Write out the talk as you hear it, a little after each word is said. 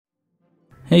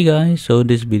Hey guys, so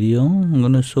this video I'm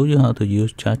gonna show you how to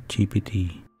use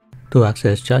ChatGPT. To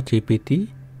access ChatGPT,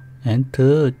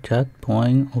 enter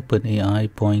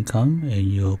chat.openai.com in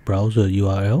your browser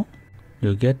URL.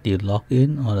 You'll get the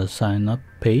login or the sign up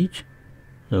page.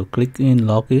 So click in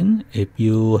login if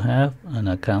you have an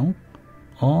account,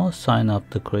 or sign up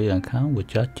to create an account with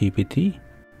ChatGPT.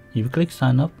 If you click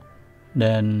sign up,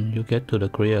 then you get to the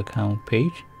create account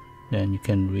page. Then you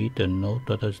can read the note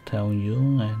that is telling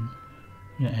you, and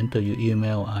you enter your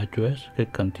email address,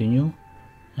 click continue,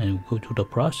 and go through the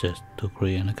process to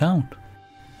create an account.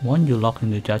 Once you log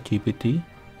into ChatGPT,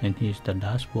 and here's the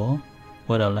dashboard,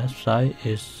 where the left side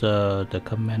is the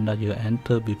command that you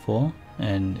entered before,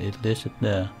 and it listed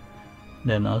there.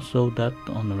 Then also that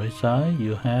on the right side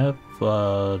you have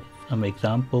some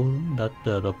example that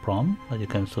the prompt that you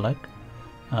can select.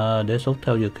 They also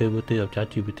tell you capability of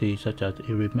ChatGPT, such as it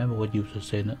remember what users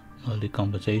said in early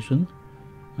conversation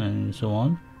and so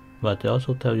on, but they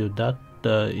also tell you that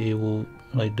it will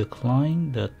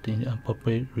decline the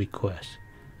inappropriate request.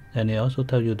 And they also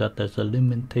tell you that there's a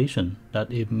limitation that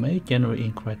it may generate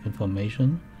incorrect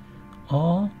information,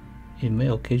 or it may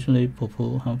occasionally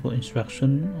fulfill harmful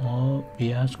instruction or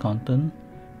biased content,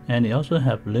 and it also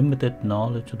have limited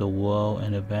knowledge of the world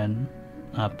and event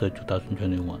after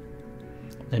 2021.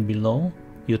 Then below,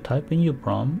 you type in your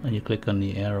prompt and you click on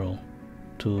the arrow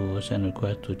to send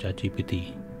request to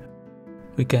ChatGPT.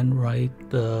 We can write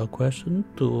the question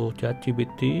to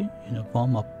ChatGPT in the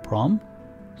form of prompt.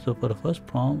 So for the first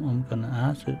prompt, I'm gonna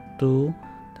ask it to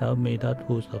tell me that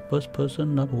who's the first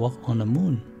person that walked on the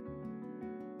moon.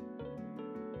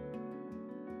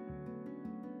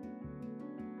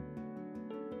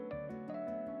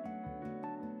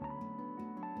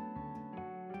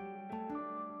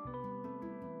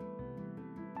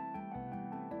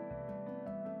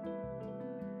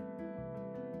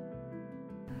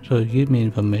 So it gives me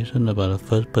information about the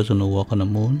first person to walk on the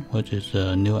moon, which is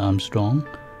Neil Armstrong,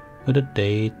 with the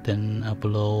date and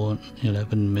Apollo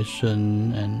 11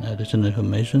 mission and additional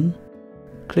information.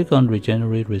 Click on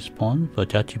regenerate response for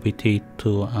ChatGPT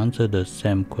to answer the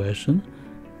same question,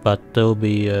 but there will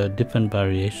be a different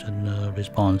variation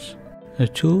response. The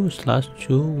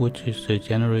true/true, which is the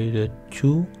generated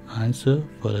true answer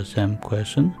for the same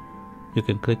question. You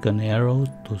can click on arrows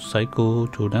to cycle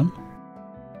through them.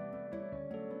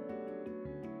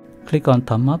 Click on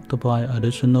thumb up to provide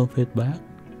additional feedback,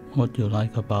 what you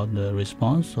like about the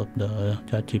response of the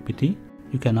ChatGPT.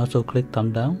 You can also click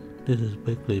thumb down. This is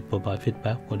basically provide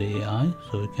feedback for the AI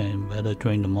so it can better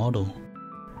train the model.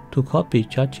 To copy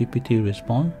ChatGPT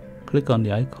response, click on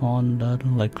the icon that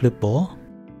like clipboard.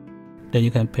 Then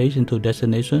you can paste into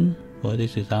destination. For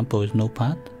this example is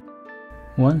Notepad.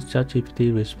 Once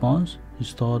ChatGPT response, you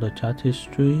store the chat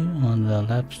history on the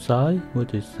left side,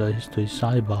 which is the history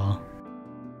sidebar.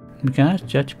 You can ask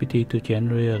ChatGPT to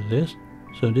generate a list.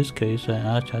 So in this case, I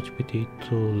ask ChatGPT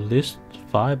to list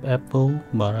 5 apple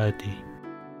variety.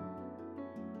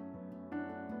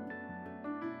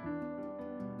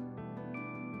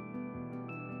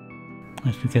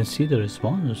 As you can see, the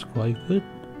response is quite good.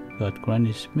 Got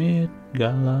Granny Smith,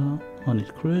 Gala,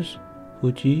 Honeycrisp,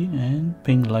 Fuji, and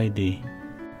Pink Lady.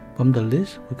 From the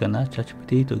list, we can ask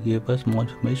ChatGPT to give us more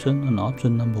information on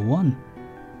option number 1.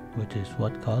 Which is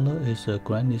what color is a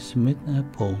Granny Smith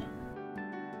apple.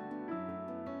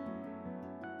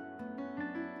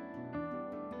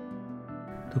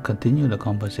 To continue the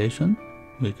conversation,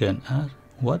 we can ask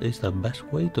what is the best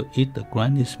way to eat the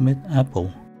Granny Smith apple.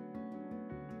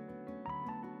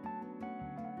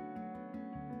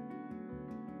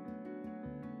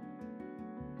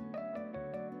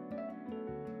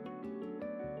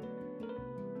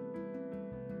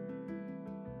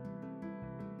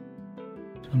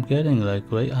 I'm getting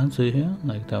great answer here,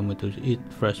 tell me to eat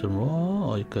fresh and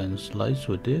raw, or you can slice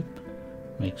with dip,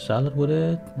 make salad with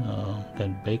it,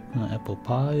 can bake apple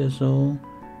pie or so,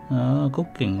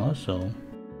 cooking also.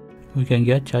 We can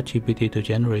get ChatGPT to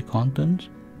generate content.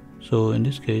 So in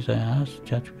this case, I asked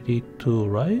ChatGPT to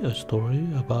write a story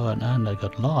about an ant that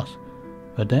got lost,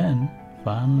 but then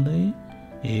finally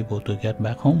able to get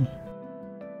back home.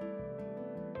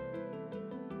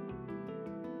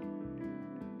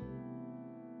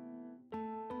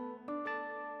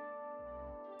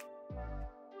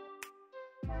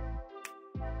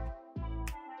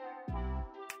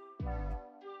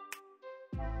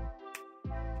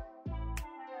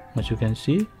 As you can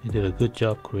see, it did a good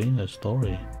job creating a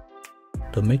story.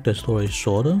 To make the story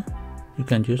shorter, you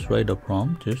can just write the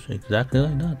prompt just exactly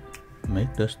like that.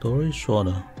 Make the story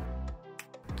shorter.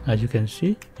 As you can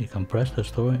see, you compress the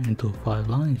story into 5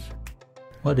 lines.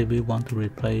 What if we want to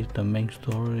replace the main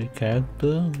story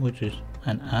character, which is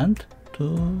an ant,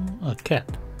 to a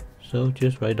cat. So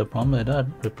just write the prompt like that,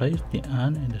 replace the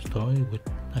ant in the story with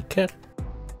a cat.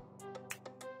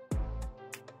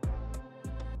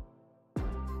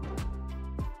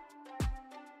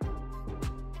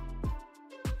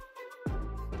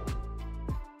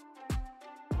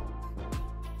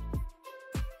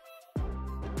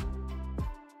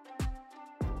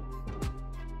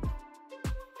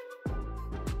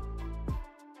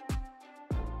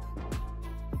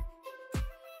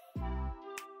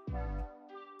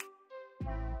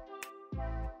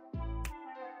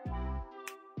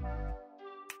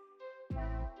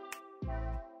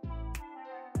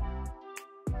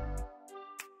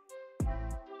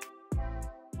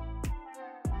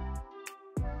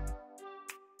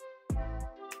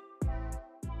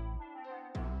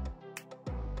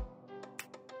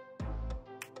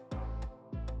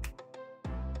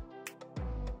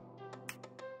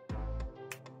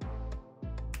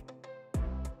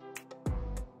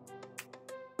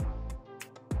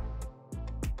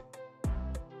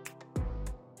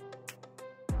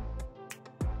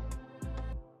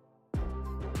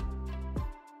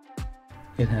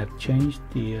 It have changed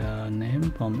the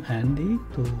name from Andy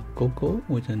to Coco,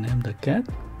 which is named the cat,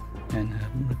 and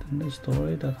have written the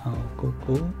story that how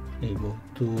Coco able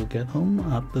to get home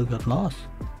after got lost.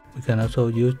 We can also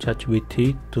use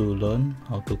ChatGPT to learn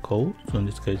how to code. So in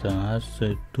this case, I asked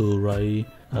it to write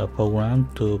a program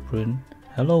to print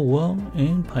 "Hello World"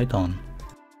 in Python.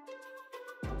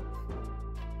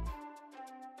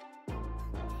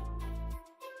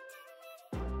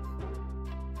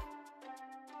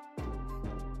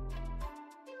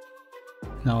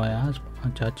 Now I asked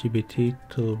ChatGPT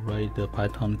to write the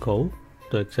Python code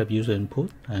to accept user input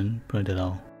and print it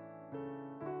out.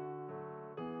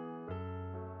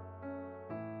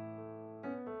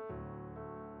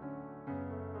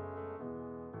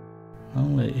 Not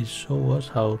only it shows us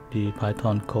how the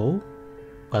Python code,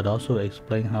 but also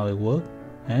explain how it works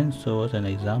and show us an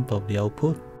example of the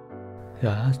output. Here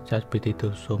I asked ChatGPT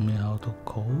to show me how to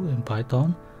code in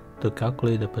Python to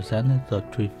calculate the percentage of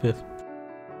 3/5.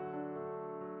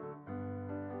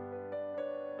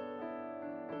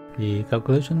 The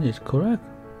calculation is correct.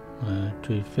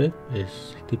 3/5 is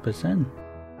 60%.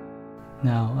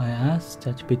 Now I asked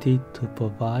ChatGPT to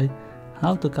provide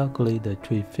how to calculate the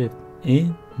 3/5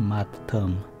 in math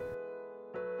term.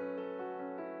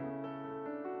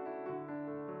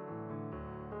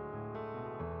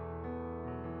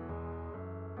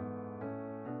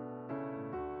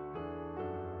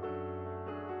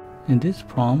 In this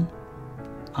prompt,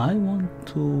 I want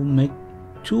to make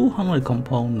 200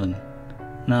 components.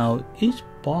 Now each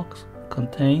box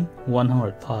contains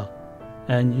 100 parts,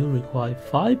 and you require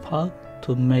 5 parts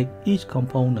to make each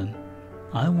component.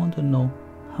 I want to know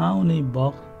how many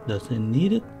boxes does it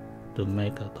need to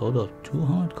make a total of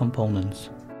 200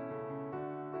 components.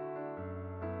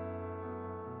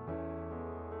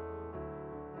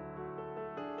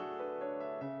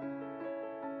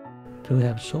 So we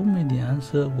have so many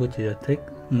answers, which is take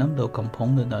number of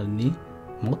components I need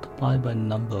multiplied by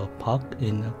number of parts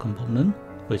in a component,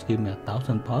 which give me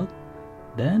 1,000 parts,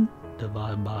 then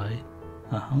divide by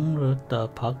 100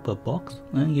 parts per box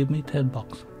and give me 10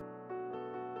 boxes.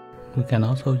 We can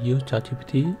also use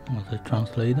ChatGPT as a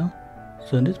translator.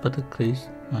 So in this particular case,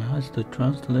 I asked to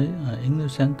translate an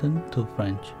English sentence to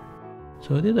French.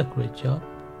 So it did a great job.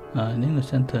 In English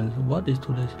sentence, what is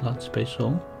today's lunch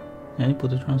special? And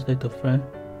put the translate to French.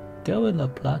 Quel est le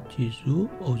plat du jour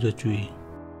aujourd'hui?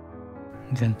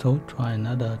 You can also try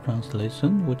another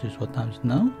translation, which is what time is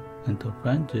now, and to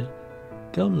French is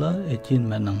quelle heure est-il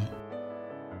maintenant?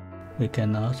 We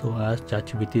can also ask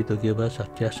ChatGPT to give us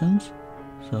suggestions.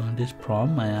 So in this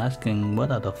prompt, I'm asking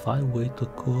what are the 5 ways to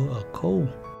cool a coal.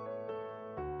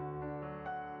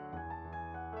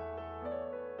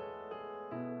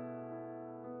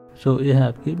 So it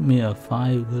have given me a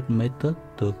 5 good method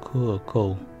to cool a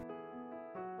coal.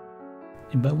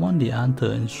 If I want the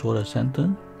answer in shorter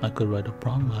sentence, I could write a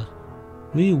prompt as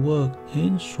rework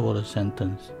in shorter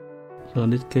sentence. So in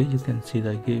this case, you can see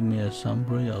that give me a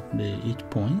summary of each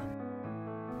point.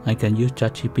 I can use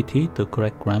ChatGPT to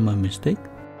correct grammar mistake.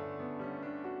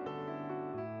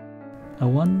 I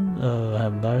want to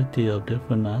have variety of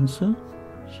different answers,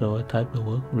 so I type the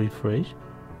word rephrase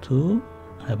to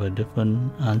have a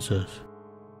different answers.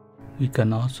 We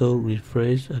can also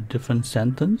rephrase a different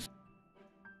sentence.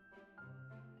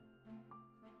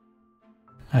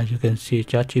 As you can see,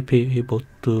 ChatGPT is able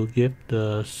to give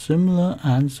the similar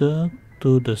answer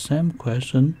to the same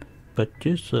question, but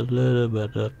just a little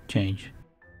bit of change.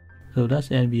 So that's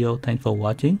the video. Thanks for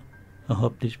watching. I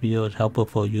hope this video is helpful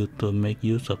for you to make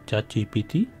use of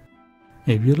ChatGPT.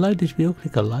 If you like this video,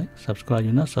 click a like, subscribe if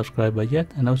you're not subscribed yet,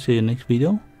 and I'll see you next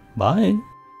video. Bye.